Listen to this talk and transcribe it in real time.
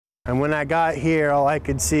And when I got here, all I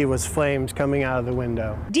could see was flames coming out of the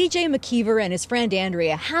window. DJ McKeever and his friend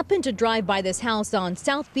Andrea happened to drive by this house on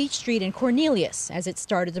South Beach Street in Cornelius as it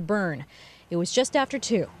started to burn. It was just after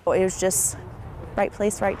 2. It was just right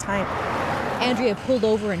place, right time. Andrea pulled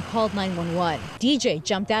over and called 911. DJ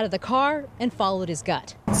jumped out of the car and followed his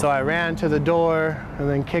gut. So I ran to the door and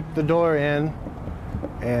then kicked the door in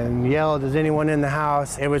and yelled, "Is anyone in the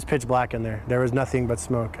house?" It was pitch black in there. There was nothing but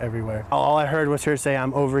smoke everywhere. All I heard was her say,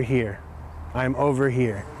 "I'm over here. I'm over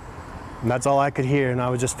here." And that's all I could hear, and I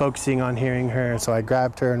was just focusing on hearing her, so I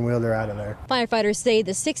grabbed her and wheeled her out of there. Firefighters say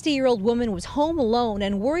the 60-year-old woman was home alone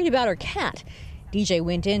and worried about her cat. DJ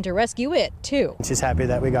went in to rescue it, too. She's happy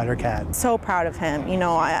that we got her cat. So proud of him. You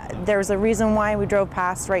know, there's a reason why we drove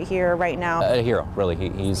past right here, right now. A hero, really.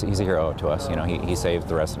 He's a hero to us. You know, he saved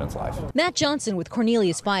the resident's life. Matt Johnson with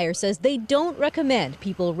Cornelius Fire says they don't recommend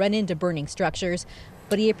people run into burning structures,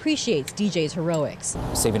 but he appreciates DJ's heroics.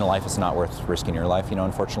 Saving a life is not worth risking your life, you know,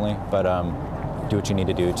 unfortunately. But do what you need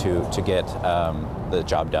to do to get the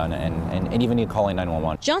job done, and even need calling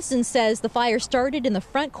 911. Johnson says the fire started in the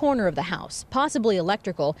front corner of the house, possibly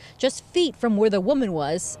electrical, just feet from where the woman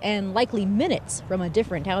was, and likely minutes from a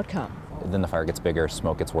different outcome. Then the fire gets bigger,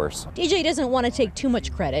 smoke gets worse. DJ doesn't want to take too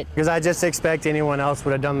much credit. Because I just expect anyone else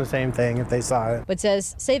would have done the same thing if they saw it. But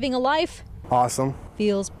says saving a life Awesome.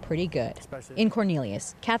 feels pretty good. In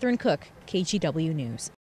Cornelius, Catherine Cook, KGW News.